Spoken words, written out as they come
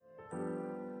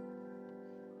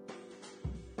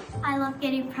I love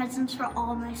getting presents for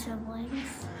all my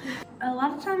siblings. A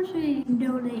lot of times we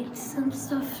donate some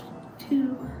stuff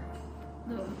to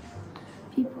the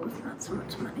people with not so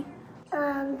much money.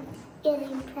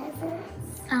 Getting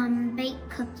presents. Bake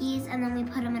cookies and then we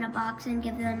put them in a box and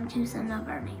give them to some of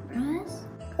our neighborhoods.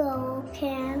 Go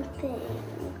camping.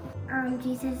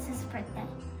 Jesus' birthday.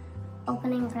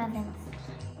 Opening presents.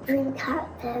 Drink hot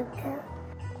cocoa.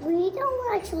 We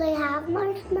don't actually have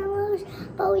marshmallows,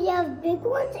 but we have big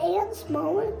ones and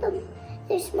small ones.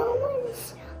 The small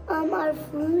ones are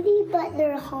fruity, but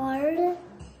they're hard.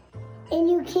 And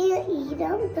you can't eat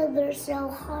them because they're so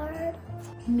hard.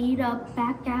 Meet up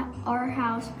back at our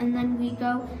house, and then we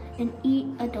go and eat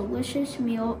a delicious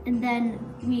meal, and then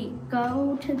we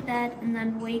go to bed and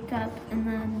then wake up, and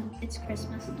then it's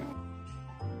Christmas Day.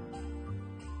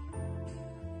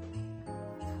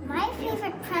 My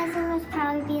favorite present would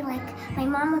probably be like my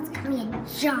mom would get me a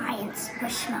giant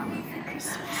squishmallow for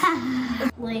Christmas.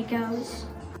 Legos.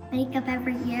 Makeup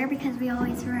every year because we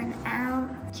always run out.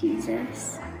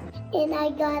 Jesus. And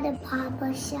I got a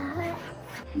Papa Shot.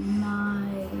 My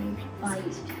bike.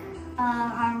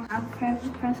 I don't have a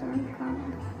favorite present.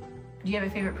 Do you have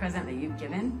a favorite present that you've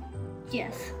given?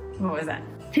 Yes. What was that?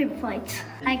 Paper plates.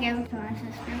 I gave it to my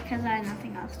sister because I had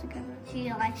nothing else to give her. She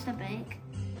likes to bake.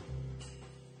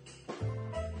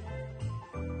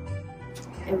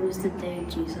 It was the day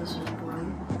Jesus was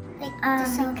born. Like to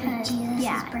celebrate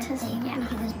Jesus' birthday. Yeah.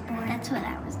 He was born. That's what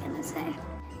I was gonna say.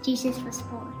 Jesus was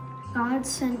born. God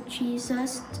sent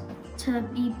Jesus to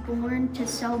be born to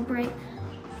celebrate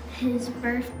his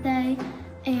birthday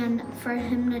and for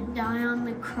him to die on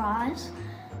the cross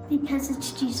because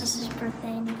it's Jesus'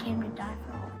 birthday and he came to die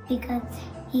for all. Because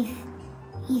he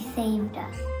saved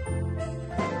us.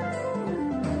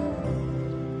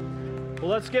 Well,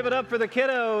 let's give it up for the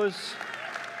kiddos.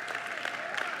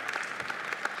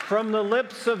 From the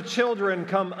lips of children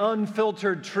come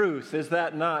unfiltered truth. Is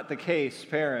that not the case,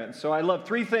 parents? So I love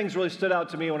three things really stood out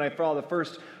to me when I saw the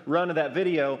first run of that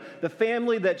video. The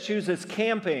family that chooses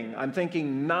camping. I'm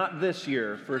thinking not this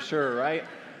year for sure, right?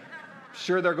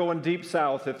 Sure, they're going deep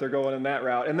south if they're going in that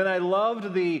route. And then I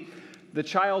loved the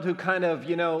child who kind of,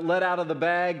 let out of the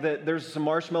bag that there's some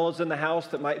marshmallows in the house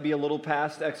that might be a little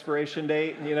past expiration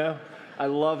date, I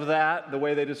love that, the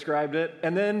way they described it.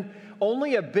 And then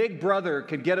only a big brother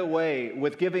could get away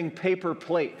with giving paper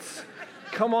plates.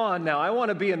 Come on now, I want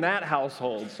to be in that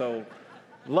household. So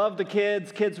love the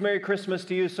kids. Kids, Merry Christmas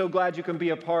to you. So glad you can be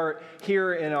a part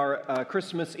here in our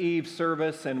Christmas Eve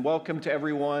service, and welcome to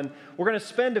everyone. We're going to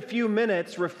spend a few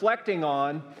minutes reflecting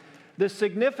on the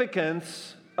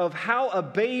significance of how a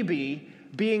baby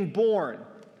being born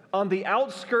on the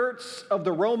outskirts of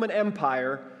the Roman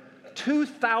Empire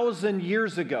 2,000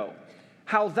 years ago,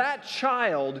 how that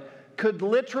child could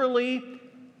literally,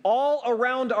 all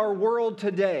around our world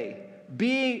today,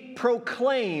 be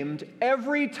proclaimed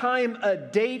every time a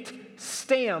date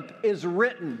stamp is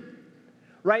written.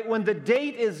 Right? When the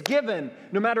date is given,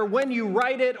 no matter when you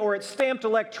write it or it's stamped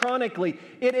electronically,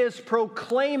 it is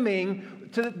proclaiming,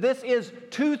 this is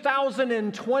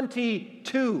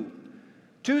 2022.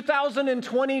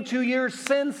 2022 years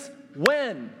since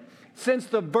when? Since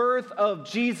the birth of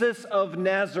Jesus of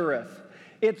Nazareth.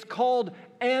 It's called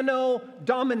Anno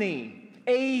Domini,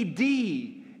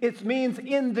 A.D. It means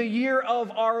in the year of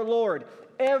our Lord.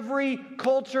 Every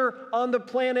culture on the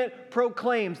planet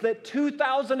proclaims that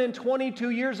 2022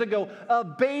 years ago, a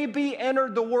baby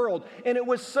entered the world. And it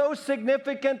was so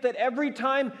significant that every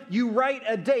time you write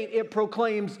a date, it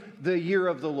proclaims the year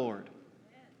of the Lord.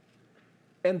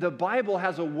 And the Bible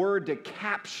has a word to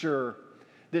capture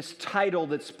this title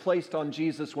that's placed on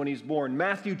Jesus when he's born.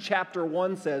 Matthew chapter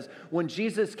 1 says, when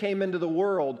Jesus came into the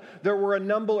world, there were a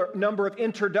number of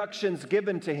introductions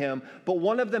given to him, but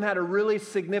one of them had a really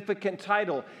significant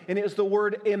title, and it was the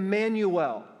word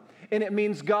Emmanuel, and it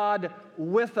means God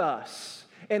with us.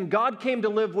 And God came to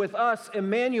live with us,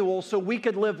 Emmanuel, so we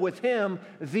could live with him,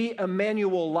 the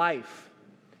Emmanuel life.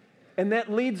 And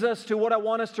that leads us to what I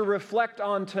want us to reflect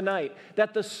on tonight,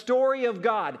 that the story of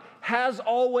God has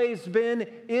always been,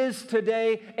 is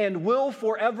today, and will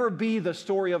forever be the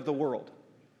story of the world.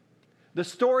 The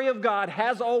story of God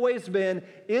has always been,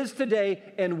 is today,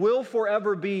 and will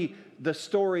forever be the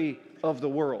story of the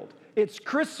world. It's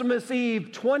Christmas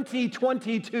Eve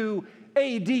 2022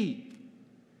 AD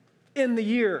in the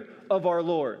year of our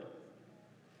Lord.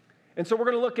 And so we're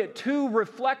going to look at two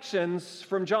reflections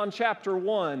from John chapter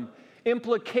 1,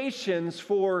 implications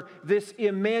for this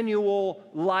Emmanuel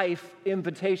life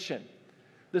invitation.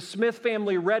 The Smith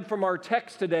family read from our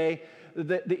text today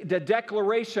the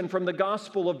declaration from the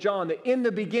Gospel of John that in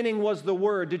the beginning was the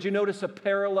Word. Did you notice a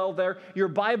parallel there? Your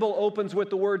Bible opens with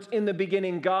the words, in the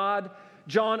beginning God.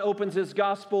 John opens his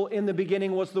Gospel, in the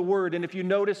beginning was the Word. And if you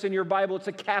notice in your Bible, it's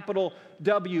a capital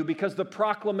W, because the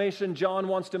proclamation John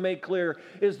wants to make clear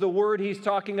is the Word he's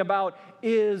talking about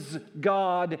is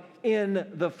God in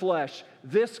the flesh.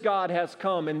 This God has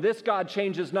come, and this God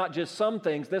changes not just some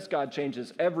things, this God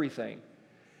changes everything.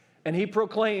 And he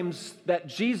proclaims that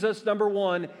Jesus, number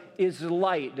one, is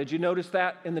light. Did you notice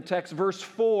that in the text? Verse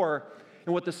 4,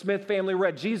 and what the Smith family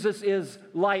read, Jesus is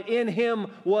light. In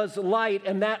him was light,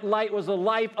 and that light was the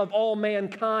life of all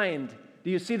mankind.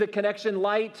 Do you see the connection?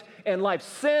 Light and life.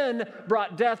 Sin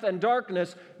brought death and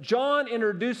darkness. John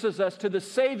introduces us to the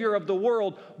Savior of the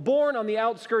world, born on the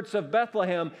outskirts of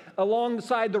Bethlehem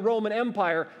alongside the Roman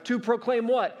Empire, to proclaim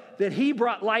what? That he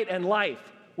brought light and life.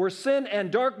 Where sin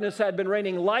and darkness had been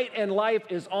reigning, light and life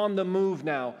is on the move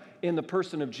now in the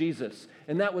person of Jesus.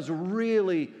 And that was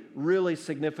really, really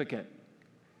significant.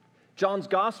 John's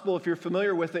gospel, if you're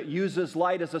familiar with it, uses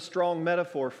light as a strong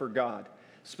metaphor for God,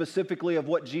 specifically of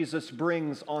what Jesus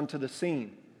brings onto the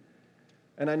scene.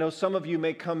 And I know some of you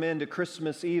may come into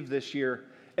Christmas Eve this year,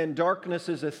 and darkness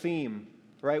is a theme,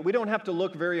 right? We don't have to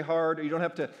look very hard, or you don't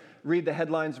have to read the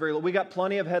headlines very long. We got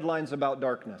plenty of headlines about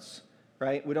darkness,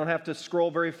 right? We don't have to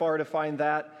scroll very far to find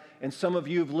that. And some of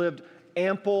you have lived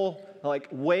ample, like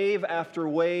wave after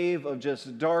wave of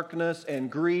just darkness and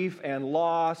grief and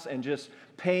loss and just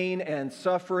pain and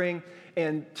suffering.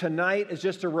 And tonight is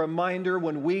just a reminder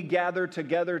when we gather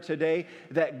together today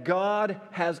that God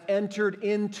has entered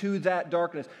into that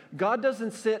darkness. God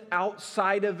doesn't sit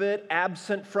outside of it,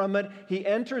 absent from it. He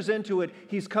enters into it.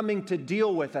 He's coming to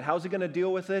deal with it. How's he going to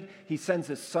deal with it? He sends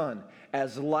his Son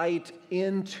as light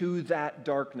into that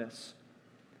darkness.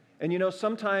 And you know,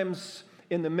 sometimes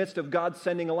in the midst of God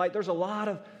sending a light, there's a lot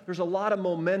of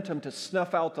momentum to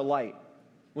snuff out the light.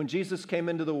 When Jesus came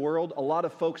into the world, a lot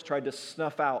of folks tried to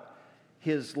snuff out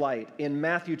his light. In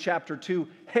Matthew chapter 2,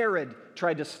 Herod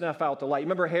tried to snuff out the light.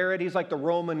 Remember Herod? He's like the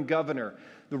Roman governor.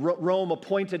 Rome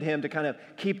appointed him to kind of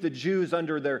keep the Jews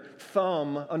under their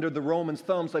thumb, under the Romans'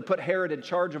 thumbs. They put Herod in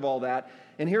charge of all that.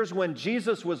 And here's when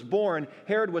Jesus was born.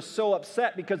 Herod was so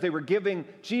upset because they were giving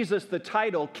Jesus the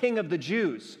title King of the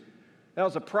Jews. That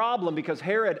was a problem because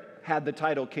Herod had the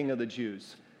title King of the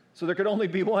Jews. So there could only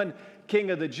be one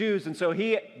King of the Jews. And so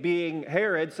he, being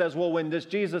Herod, says, well, when this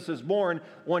Jesus is born,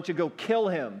 why don't you go kill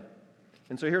him?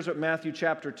 And so here's what Matthew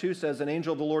chapter 2 says. An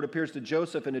angel of the Lord appears to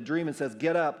Joseph in a dream and says,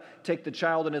 get up, take the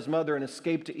child and his mother and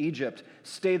escape to Egypt.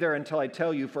 Stay there until I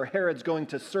tell you, for Herod's going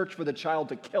to search for the child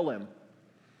to kill him.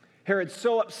 Herod's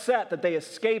so upset that they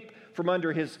escape from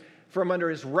under his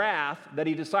wrath that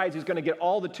he decides he's going to get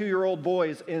all the 2-year-old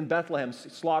boys in Bethlehem,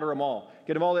 slaughter them all.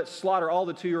 Slaughter all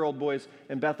the 2-year-old boys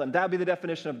in Bethlehem. That would be the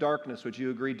definition of darkness. Would you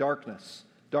agree? Darkness.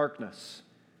 Darkness.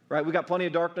 Right? We got plenty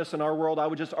of darkness in our world. I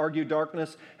would just argue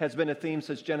darkness has been a theme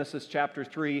since Genesis chapter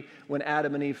 3 when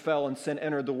Adam and Eve fell and sin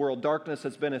entered the world. Darkness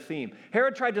has been a theme.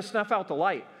 Herod tried to snuff out the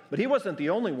light, but he wasn't the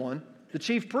only one. The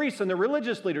chief priests and the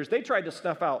religious leaders, they tried to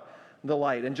snuff out the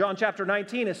light. In John chapter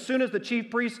 19, as soon as the chief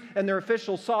priests and their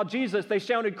officials saw Jesus, they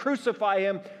shouted, crucify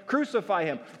him, crucify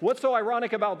him. What's so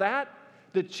ironic about that?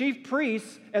 The chief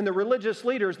priests and the religious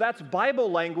leaders, that's Bible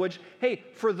language. Hey,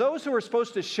 for those who are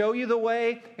supposed to show you the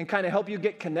way and kind of help you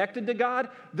get connected to God,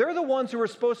 they're the ones who are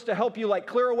supposed to help you like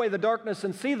clear away the darkness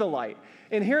and see the light.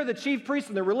 And here the chief priests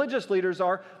and the religious leaders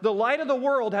are, the light of the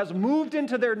world has moved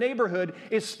into their neighborhood,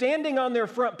 is standing on their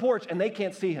front porch, and they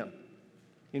can't see him.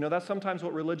 You know, that's sometimes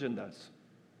what religion does.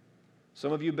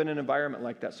 Some of you have been in an environment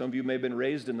like that. Some of you may have been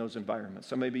raised in those environments.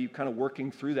 Some may be kind of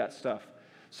working through that stuff.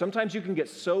 Sometimes you can get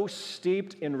so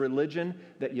steeped in religion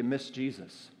that you miss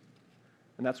Jesus.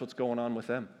 And that's what's going on with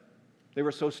them. They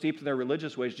were so steeped in their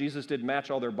religious ways, Jesus didn't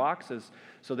match all their boxes,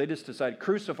 so they just decided,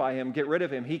 crucify him, get rid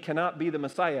of him. He cannot be the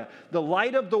Messiah. The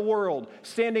light of the world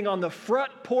standing on the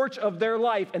front porch of their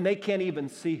life, and they can't even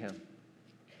see him.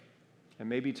 And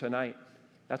maybe tonight,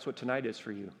 that's what tonight is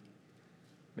for you.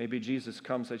 Maybe Jesus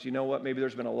comes and says, you know what, maybe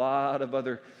there's been a lot of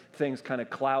other things kind of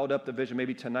cloud up the vision.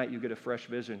 Maybe tonight you get a fresh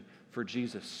vision for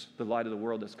Jesus, the light of the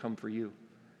world that's come for you.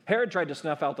 Herod tried to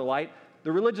snuff out the light.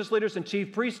 The religious leaders and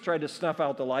chief priests tried to snuff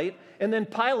out the light. And then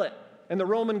Pilate and the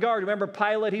Roman guard. Remember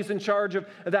Pilate, he's in charge of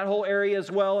that whole area as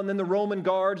well. And then the Roman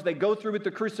guards, they go through with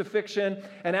the crucifixion.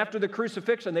 And after the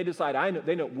crucifixion, they decide,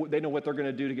 they know what they're going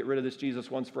to do to get rid of this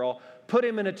Jesus once for all. Put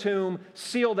him in a tomb,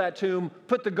 seal that tomb,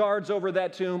 put the guards over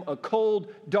that tomb, a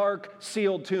cold, dark,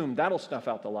 sealed tomb. That'll snuff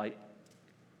out the light.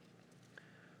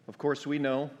 Of course, we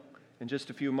know in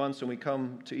just a few months when we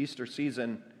come to Easter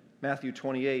season, Matthew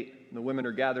 28, the women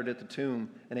are gathered at the tomb.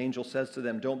 An angel says to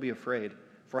them, "Don't be afraid,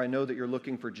 for I know that you're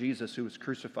looking for Jesus who was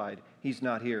crucified. He's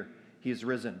not here. He is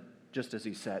risen, just as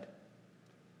he said."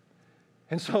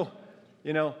 And so,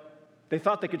 they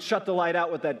thought they could shut the light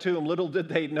out with that tomb. Little did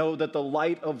they know that the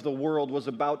light of the world was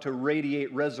about to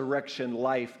radiate resurrection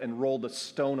life and roll the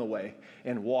stone away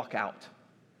and walk out.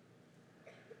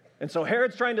 And so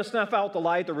Herod's trying to snuff out the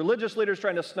light. The religious leaders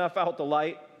trying to snuff out the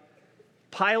light.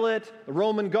 Pilate, the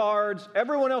Roman guards,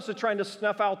 everyone else is trying to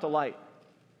snuff out the light.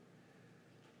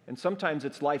 And sometimes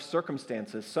it's life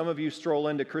circumstances. Some of you stroll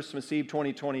into Christmas Eve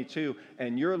 2022,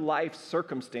 and your life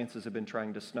circumstances have been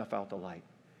trying to snuff out the light.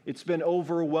 It's been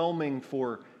overwhelming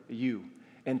for you.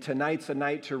 And tonight's a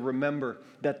night to remember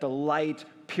that the light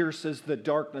pierces the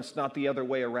darkness, not the other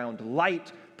way around.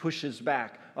 Light pushes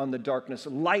back on the darkness.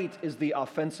 Light is the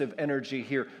offensive energy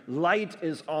here. Light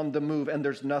is on the move, and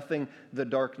there's nothing the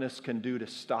darkness can do to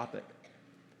stop it.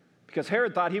 Because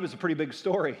Herod thought he was a pretty big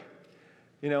story.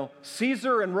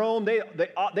 Caesar and Rome, they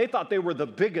thought they were the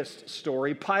biggest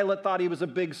story. Pilate thought he was a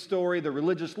big story. The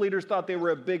religious leaders thought they were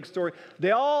a big story.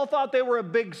 They all thought they were a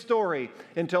big story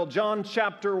until John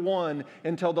chapter 1,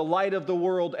 until the light of the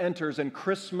world enters, and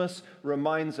Christmas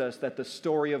reminds us that the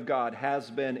story of God has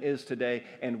been, is today,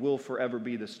 and will forever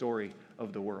be the story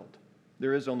of the world.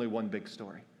 There is only one big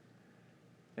story,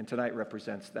 and tonight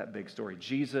represents that big story.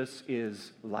 Jesus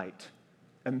is light.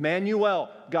 Emmanuel,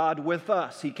 God with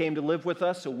us. He came to live with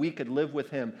us so we could live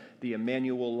with him, the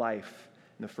Emmanuel life.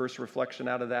 And the first reflection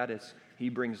out of that is he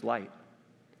brings light.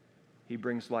 He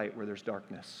brings light where there's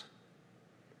darkness.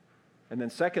 And then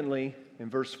secondly,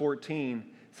 in verse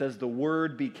 14, it says, "The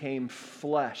Word became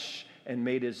flesh and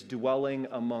made his dwelling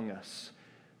among us."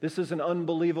 This is an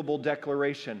unbelievable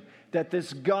declaration that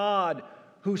this God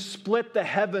who split the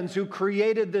heavens, who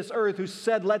created this earth, who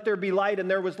said, "Let there be light," and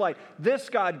there was light. This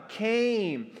God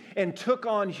came and took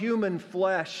on human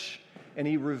flesh, and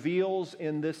he reveals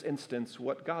in this instance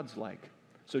what God's like.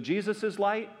 So Jesus is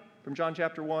light from John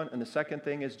chapter 1, and the second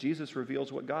thing is Jesus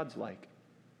reveals what God's like.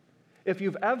 If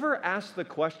you've ever asked the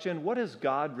question, what is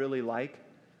God really like?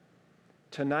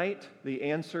 Tonight, the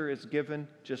answer is given.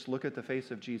 Just look at the face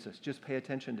of Jesus. Just pay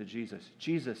attention to Jesus.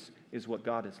 Jesus is what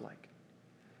God is like.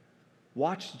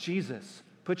 Watch Jesus.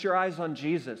 Put your eyes on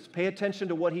Jesus. Pay attention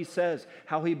to what he says,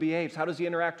 how he behaves. How does he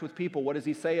interact with people? What does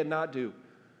he say and not do?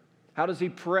 How does he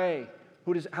pray?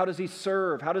 How does he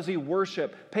serve? How does he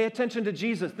worship? Pay attention to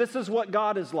Jesus. This is what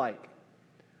God is like.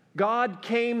 God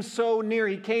came so near.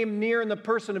 He came near in the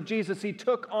person of Jesus. He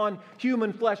took on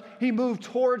human flesh. He moved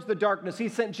towards the darkness. He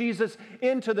sent Jesus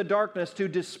into the darkness to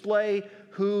display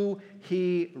who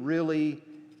he really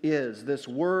is. This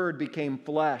Word became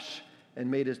flesh and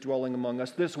made his dwelling among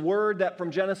us. This Word that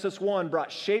from Genesis 1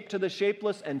 brought shape to the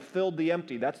shapeless and filled the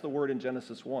empty. That's the Word in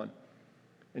Genesis 1.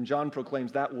 And John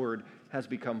proclaims that Word has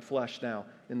become flesh now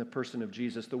in the person of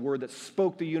Jesus. The Word that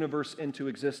spoke the universe into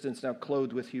existence, now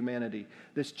clothed with humanity.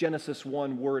 This Genesis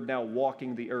 1 Word now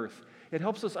walking the earth. It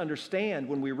helps us understand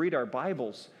when we read our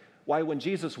Bibles why when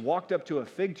Jesus walked up to a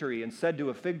fig tree and said to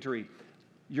a fig tree,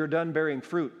 "You're done bearing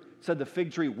fruit," said the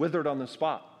fig tree withered on the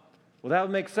spot. Well, that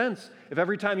would make sense if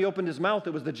every time he opened his mouth,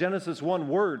 it was the Genesis 1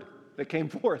 word that came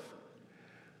forth.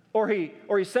 Or he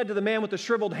said to the man with the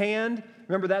shriveled hand,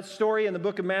 remember that story in the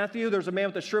book of Matthew? There's a man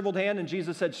with a shriveled hand, and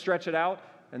Jesus said, "Stretch it out,"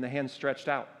 and the hand stretched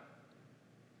out.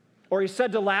 Or he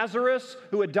said to Lazarus,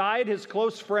 who had died, his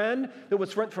close friend, that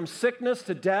was went from sickness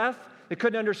to death, that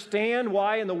couldn't understand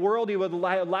why in the world he would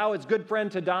allow his good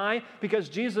friend to die, because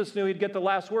Jesus knew he'd get the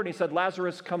last word. And he said,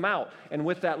 "Lazarus, come out." And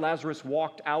with that, Lazarus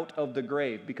walked out of the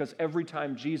grave, because every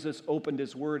time Jesus opened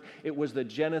his word, it was the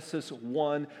Genesis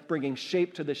 1, bringing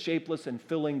shape to the shapeless and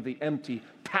filling the empty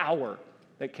power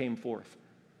that came forth.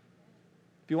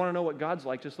 If you want to know what God's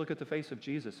like, just look at the face of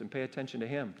Jesus and pay attention to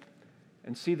him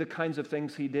and see the kinds of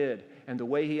things he did and the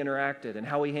way he interacted and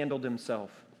how he handled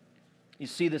himself. You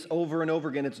see this over and over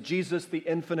again. It's Jesus, the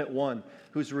infinite one,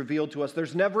 who's revealed to us.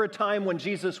 There's never a time when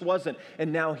Jesus wasn't,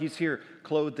 and now he's here,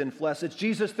 clothed in flesh. It's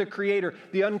Jesus, the creator,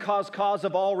 the uncaused cause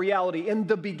of all reality. In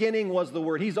the beginning was the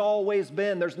Word. He's always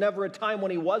been. There's never a time when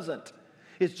he wasn't.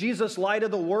 It's Jesus, light of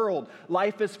the world.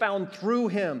 Life is found through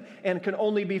him and can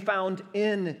only be found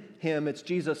in him. It's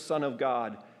Jesus, Son of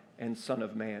God and Son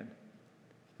of Man.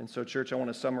 And so, church, I want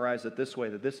to summarize it this way,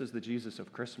 that this is the Jesus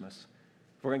of Christmas.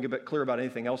 If we're going to get clear about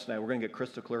anything else tonight, we're going to get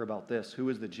crystal clear about this. Who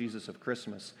is the Jesus of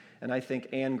Christmas? And I think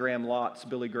Anne Graham Lotz,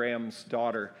 Billy Graham's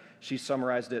daughter, she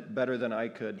summarized it better than I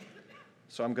could.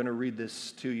 So I'm going to read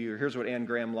this to you. Here's what Anne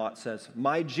Graham Lotz says.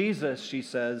 "My Jesus," she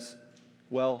says,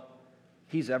 "well,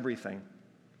 he's everything.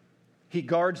 He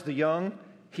guards the young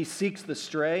He seeks the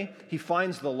stray. He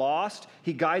finds the lost.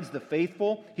 He guides the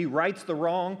faithful. He rights the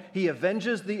wrong. He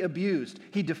avenges the abused.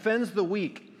 He defends the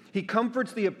weak. He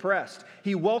comforts the oppressed.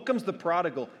 He welcomes the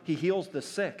prodigal. He heals the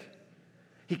sick.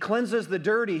 He cleanses the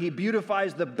dirty. He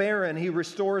beautifies the barren. He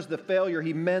restores the failure.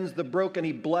 He mends the broken.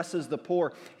 He blesses the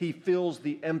poor. He fills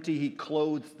the empty. He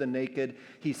clothes the naked.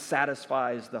 He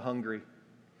satisfies the hungry.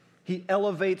 He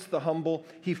elevates the humble.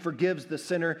 He forgives the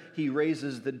sinner. He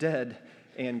raises the dead.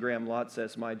 Anne Graham Lotz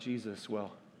says, my Jesus,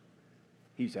 well,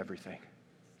 he's everything.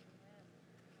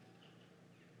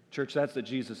 Church, that's the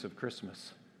Jesus of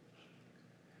Christmas.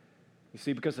 You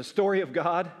see, because the story of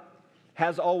God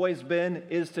has always been,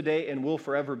 is today, and will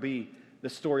forever be the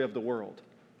story of the world.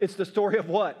 It's the story of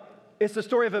what? It's the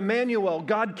story of Emmanuel.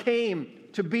 God came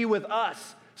to be with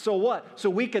us. So what? So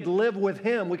we could live with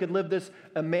him. We could live this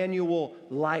Emmanuel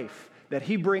life, that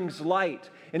he brings light.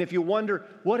 And if you wonder,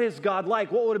 what is God like?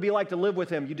 What would it be like to live with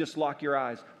him? You just lock your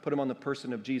eyes, put him on the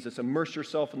person of Jesus, immerse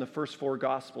yourself in the first 4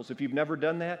 Gospels. If you've never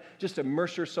done that, just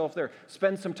immerse yourself there.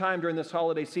 Spend some time during this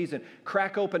holiday season.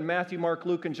 Crack open Matthew, Mark,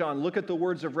 Luke, and John. Look at the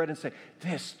words of red and say,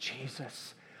 this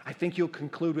Jesus. I think you'll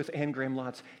conclude with Anne Graham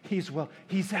Lotz. He's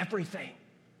everything.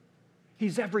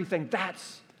 He's everything.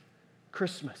 That's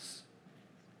Christmas.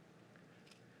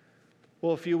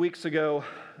 Well, a few weeks ago,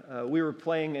 we were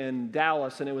playing in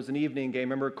Dallas, and it was an evening game.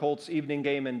 Remember Colts evening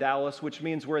game in Dallas, which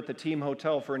means we're at the team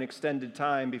hotel for an extended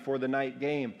time before the night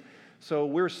game. So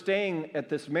we're staying at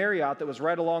this Marriott that was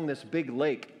right along this big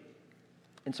lake.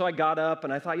 And so I got up,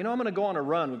 and I thought, I'm going to go on a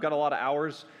run. We've got a lot of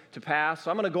hours to pass, so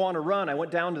I'm going to go on a run. I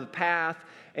went down to the path,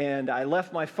 and I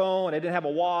left my phone. I didn't have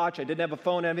a watch. I didn't have a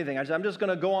phone, anything. I said, I'm just going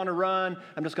to go on a run.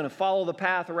 I'm just going to follow the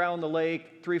path around the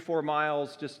lake, 3-4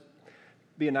 miles, just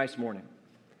be a nice morning.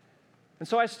 And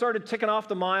so I started ticking off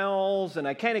the miles, and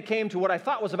I kind of came to what I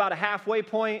thought was about a halfway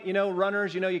point.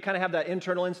 Runners, you kind of have that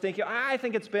internal instinct. I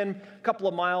think it's been a couple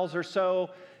of miles or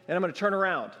so, and I'm going to turn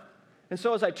around. And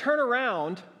so as I turn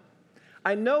around,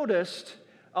 I noticed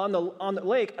on the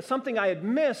lake something I had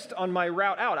missed on my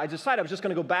route out. I decided I was just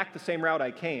going to go back the same route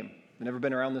I came. I'd never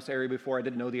been around this area before. I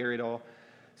didn't know the area at all.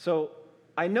 So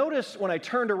I noticed when I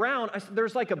turned around,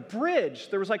 there's like a bridge.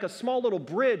 There was like a small little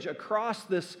bridge across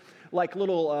this like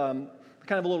little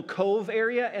kind of a little cove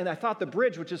area, and I thought the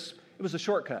bridge, it was a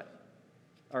shortcut.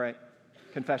 All right,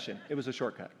 confession, it was a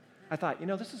shortcut. I thought,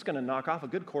 this is going to knock off a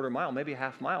good quarter mile, maybe a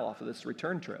half mile off of this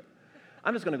return trip.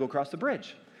 I'm just going to go across the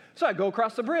bridge. So I go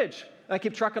across the bridge, and I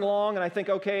keep trucking along, and I think,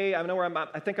 okay, I know where I'm at.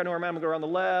 I think I know where I'm at. I'm going to go around the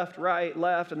left, right,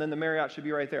 left, and then the Marriott should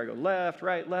be right there. I go left,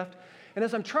 right, left. And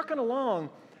as I'm trucking along,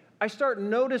 I start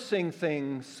noticing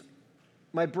things.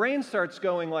 My brain starts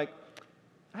going like,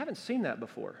 I haven't seen that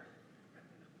before.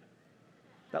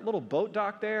 That little boat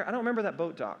dock there, I don't remember that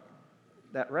boat dock.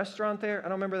 That restaurant there, I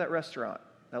don't remember that restaurant.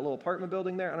 That little apartment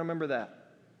building there, I don't remember that.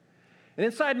 And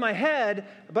inside my head,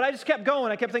 but I just kept going.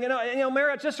 I kept thinking,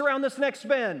 Marriott, just around this next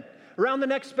bend. Around the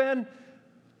next bend,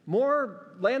 more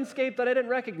landscape that I didn't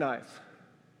recognize.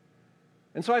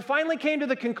 And so I finally came to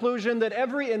the conclusion that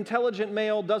every intelligent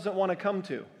male doesn't want to come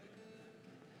to.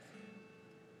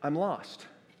 I'm lost.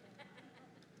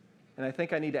 And I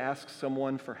think I need to ask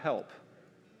someone for help.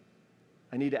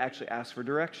 I need to actually ask for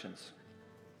directions.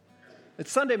 It's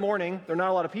Sunday morning. There are not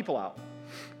a lot of people out.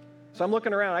 So I'm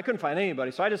looking around. I couldn't find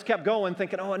anybody. So I just kept going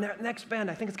thinking, next bend.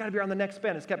 I think it's got to be around the next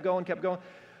bend. It's kept going.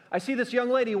 I see this young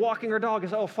lady walking her dog. I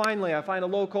said, finally, I find a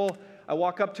local. I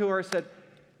walk up to her. I said,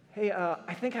 hey,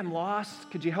 I think I'm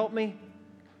lost. Could you help me?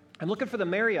 I'm looking for the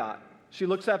Marriott. She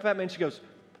looks up at me and she goes,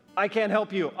 I can't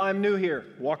help you. I'm new here.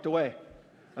 Walked away.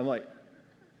 I'm like,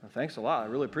 well, thanks a lot. I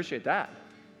really appreciate that.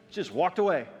 Just walked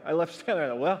away. I left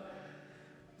standing there.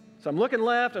 So I'm looking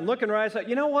left, I'm looking right. I said,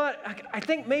 you know what? I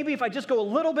think maybe if I just go a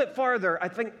little bit farther, I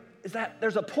think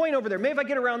there's a point over there. Maybe if I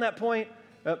get around that point.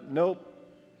 Nope.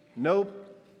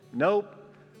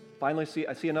 Finally,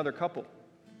 I see another couple.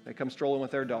 They come strolling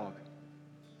with their dog.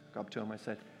 I go up to them. I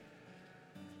said,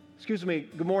 excuse me,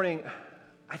 good morning.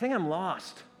 I think I'm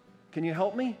lost. Can you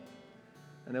help me?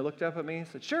 And they looked up at me and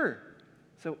said, sure.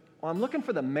 So I'm looking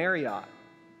for the Marriott.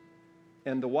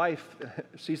 And the wife,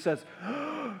 she goes,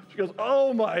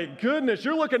 oh my goodness,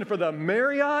 you're looking for the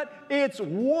Marriott? It's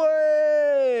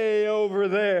way over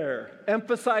there,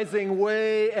 emphasizing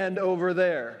way and over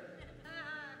there.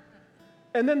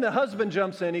 And then the husband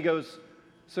jumps in, he goes,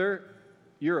 sir,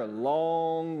 you're a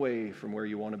long way from where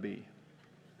you want to be,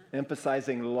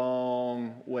 emphasizing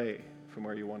long way from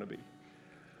where you want to be.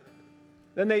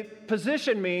 Then they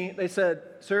positioned me, they said,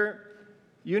 sir,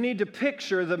 you need to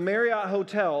picture the Marriott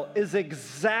Hotel is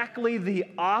exactly the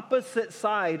opposite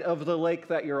side of the lake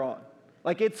that you're on.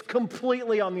 Like it's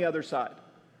completely on the other side.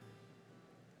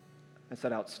 I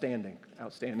said, outstanding,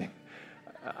 outstanding.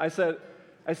 I said,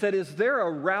 is there a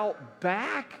route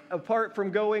back apart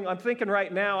from going? I'm thinking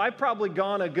right now, I've probably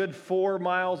gone a good 4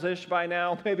 miles-ish by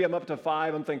now. Maybe I'm up to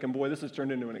 5. I'm thinking, boy, this has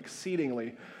turned into an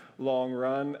exceedingly long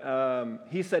run.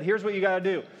 He said, here's what you got to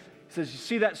do. He says, you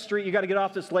see that street? You got to get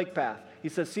off this lake path. He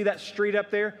says, see that street up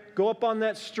there? Go up on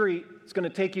that street. It's going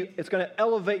to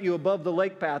elevate you above the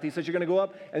lake path. He says, you're going to go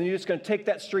up, and you're just going to take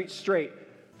that street straight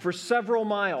for several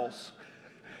miles,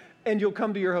 and you'll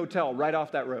come to your hotel right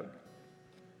off that road.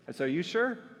 I said, are you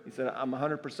sure? He said, I'm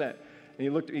 100%. And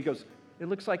he goes, it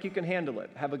looks like you can handle it.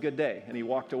 Have a good day. And he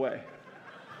walked away.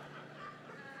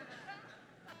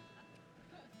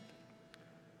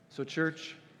 So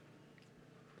church,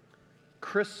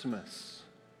 Christmas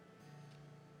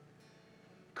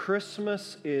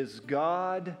is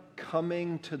God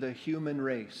coming to the human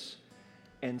race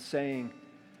and saying,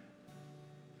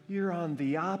 you're on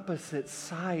the opposite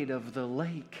side of the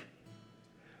lake.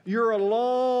 You're a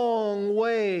long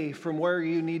way from where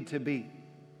you need to be.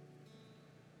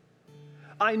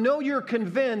 I know you're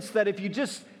convinced that if you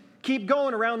just keep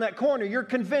going around that corner, you're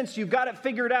convinced you've got it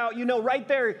figured out. You know right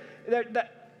there,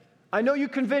 I know you're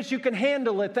convinced you can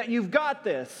handle it, that you've got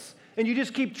this. And you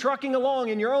just keep trucking along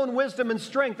in your own wisdom and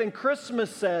strength. And Christmas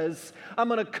says, I'm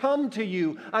going to come to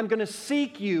you. I'm going to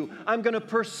seek you. I'm going to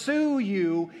pursue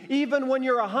you, even when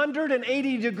you're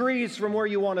 180 degrees from where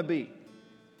you want to be.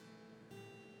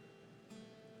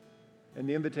 And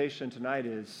the invitation tonight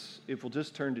is, if we'll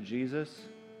just turn to Jesus,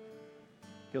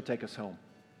 He'll take us home.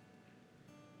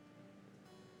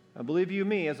 I believe you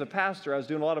me, as a pastor, I was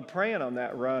doing a lot of praying on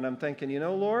that run. I'm thinking, you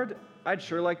know, Lord, I'd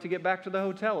sure like to get back to the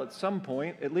hotel at some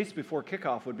point, at least before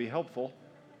kickoff would be helpful.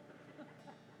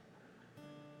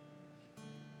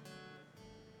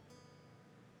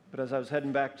 But as I was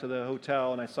heading back to the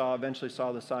hotel and I eventually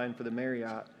saw the sign for the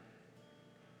Marriott,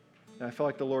 and I felt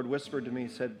like the Lord whispered to me,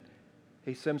 said,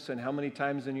 hey, Simpson, how many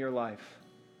times in your life,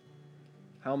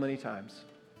 how many times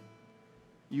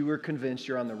you were convinced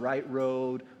you're on the right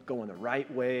road, going the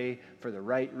right way, for the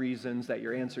right reasons, that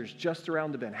your answer's just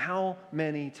around the bend? How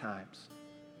many times?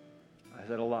 I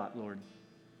said, a lot, Lord.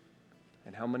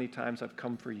 And how many times I've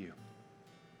come for you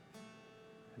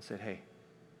and said, hey,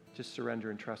 just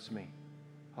surrender and trust me.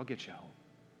 I'll get you home.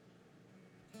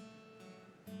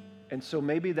 And so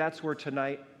maybe that's where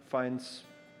tonight finds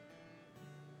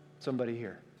somebody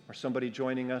here or somebody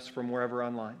joining us from wherever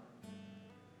online.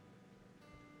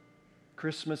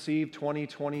 Christmas Eve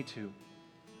 2022.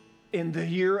 In the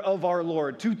year of our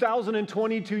Lord,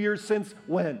 2022 years since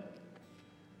when?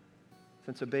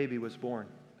 Since a baby was born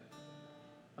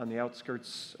on the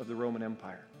outskirts of the Roman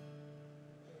Empire.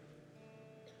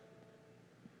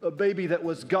 A baby that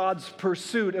was God's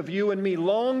pursuit of you and me.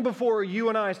 Long before you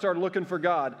and I started looking for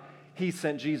God, He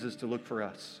sent Jesus to look for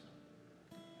us.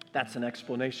 That's an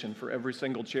explanation for every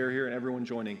single chair here and everyone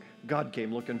joining. God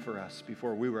came looking for us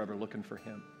before we were ever looking for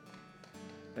Him.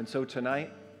 And so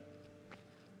tonight,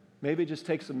 maybe it just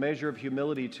takes a measure of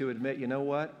humility to admit, you know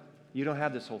what? You don't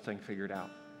have this whole thing figured out.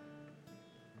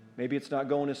 Maybe it's not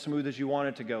going as smooth as you want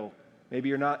it to go. Maybe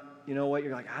you're not, you know what?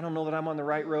 You're like, I don't know that I'm on the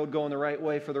right road, going the right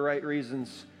way for the right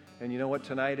reasons. And you know what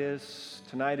tonight is?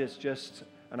 Tonight is just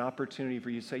an opportunity for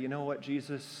you to say, you know what,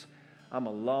 Jesus? I'm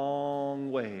a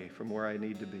long way from where I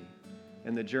need to be.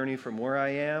 And the journey from where I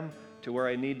am to where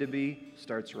I need to be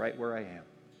starts right where I am.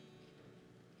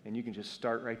 And you can just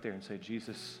start right there and say,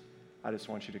 Jesus, I just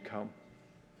want you to come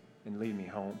and lead me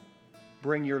home.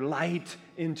 Bring your light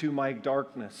into my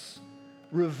darkness.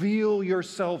 Reveal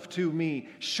yourself to me.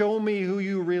 Show me who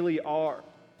you really are.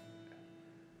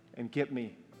 And get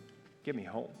me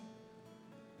home.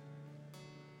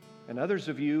 And others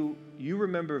of you, you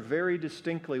remember very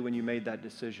distinctly when you made that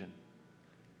decision.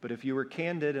 But if you were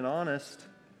candid and honest,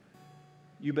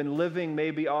 you've been living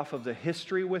maybe off of the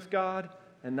history with God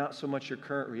and not so much your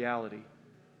current reality.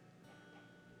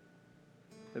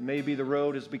 That maybe the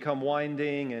road has become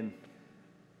winding and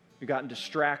you've gotten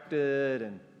distracted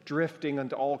and drifting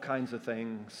into all kinds of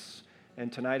things.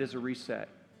 And tonight is a reset.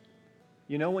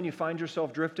 You know, when you find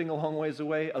yourself drifting a long ways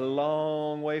away, a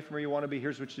long way from where you want to be,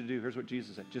 here's what you do. Here's what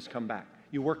Jesus said. Just come back.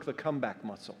 You work the comeback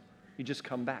muscle. You just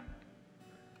come back.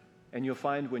 And you'll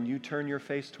find when you turn your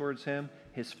face towards Him,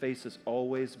 His face has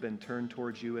always been turned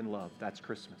towards you in love. That's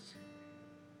Christmas.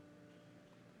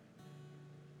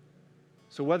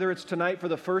 So whether it's tonight for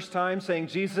the first time saying,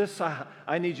 Jesus,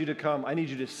 I need you to come. I need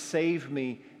you to save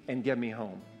me and get me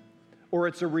home. Or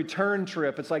it's a return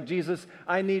trip. It's like, Jesus,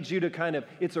 I need you to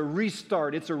it's a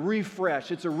restart. It's a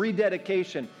refresh. It's a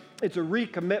rededication. It's a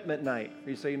recommitment night.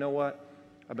 Or you say, you know what?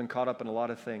 I've been caught up in a lot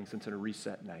of things. It's a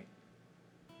reset night.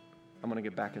 I'm going to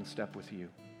get back in step with you.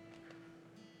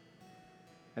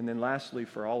 And then lastly,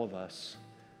 for all of us,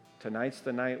 tonight's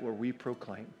the night where we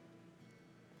proclaim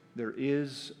there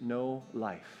is no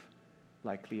life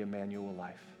like the Emmanuel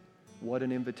life. What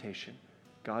an invitation.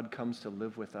 God comes to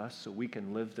live with us so we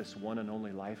can live this one and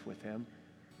only life with him.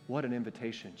 What an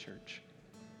invitation, church.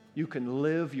 You can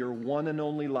live your one and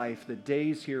only life, the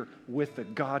days here, with the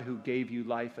God who gave you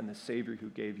life and the Savior who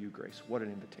gave you grace. What an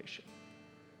invitation.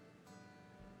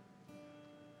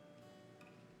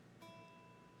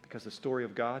 Because the story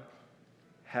of God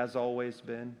has always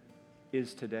been,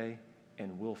 is today,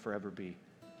 and will forever be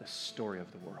the story of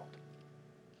the world.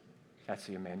 That's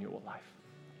the Emmanuel life.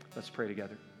 Let's pray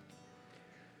together.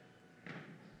 I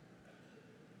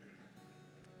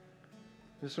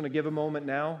just want to give a moment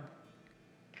now.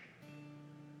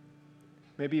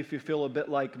 Maybe if you feel a bit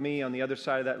like me on the other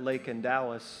side of that lake in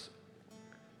Dallas,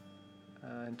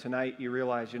 and tonight you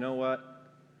realize, you know what?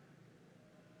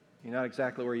 You're not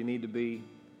exactly where you need to be.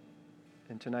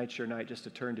 And tonight's your night just to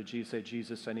turn to Jesus, say,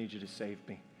 Jesus, I need you to save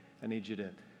me. I need you to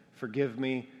forgive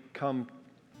me. Come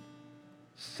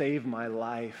save my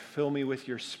life. Fill me with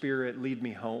your Spirit. Lead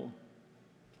me home.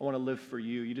 I want to live for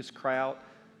you. You just cry out,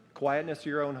 quietness of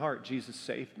your own heart, Jesus,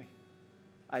 save me.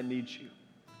 I need you.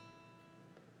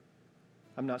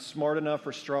 I'm not smart enough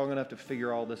or strong enough to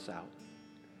figure all this out.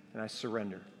 And I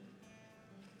surrender.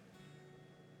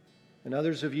 And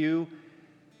others of you,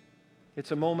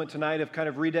 it's a moment tonight of kind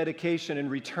of rededication and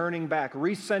returning back,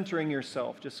 recentering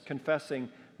yourself, just confessing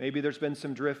maybe there's been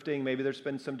some drifting, maybe there's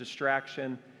been some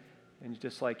distraction, and you're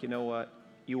just like, you know what?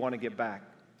 You want to get back.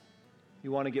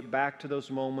 You want to get back to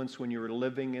those moments when you were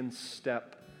living in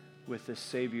step with this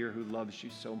Savior who loves you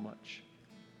so much.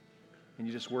 And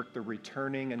you just work the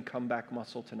returning and comeback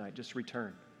muscle tonight. Just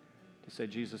return to say,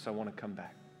 Jesus, I want to come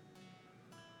back.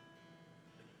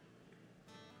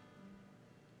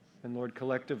 And Lord,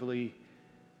 collectively,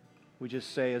 we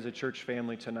just say as a church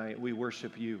family tonight, we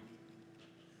worship you.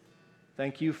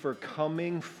 Thank you for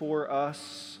coming for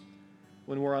us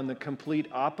when we're on the complete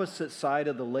opposite side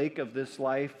of the lake of this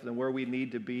life than where we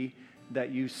need to be,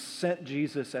 that you sent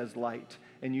Jesus as light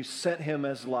and you sent him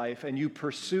as life and you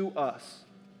pursue us.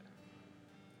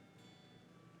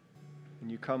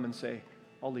 And you come and say,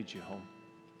 I'll lead you home.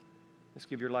 Just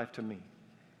give your life to me.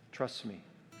 Trust me.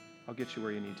 I'll get you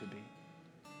where you need to be.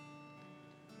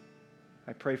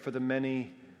 I pray for the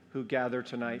many who gather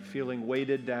tonight feeling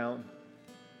weighted down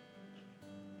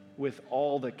with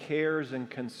all the cares and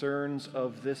concerns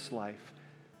of this life.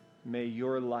 May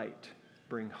your light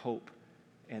bring hope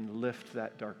and lift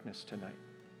that darkness tonight.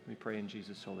 We pray in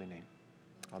Jesus' holy name.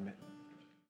 Amen.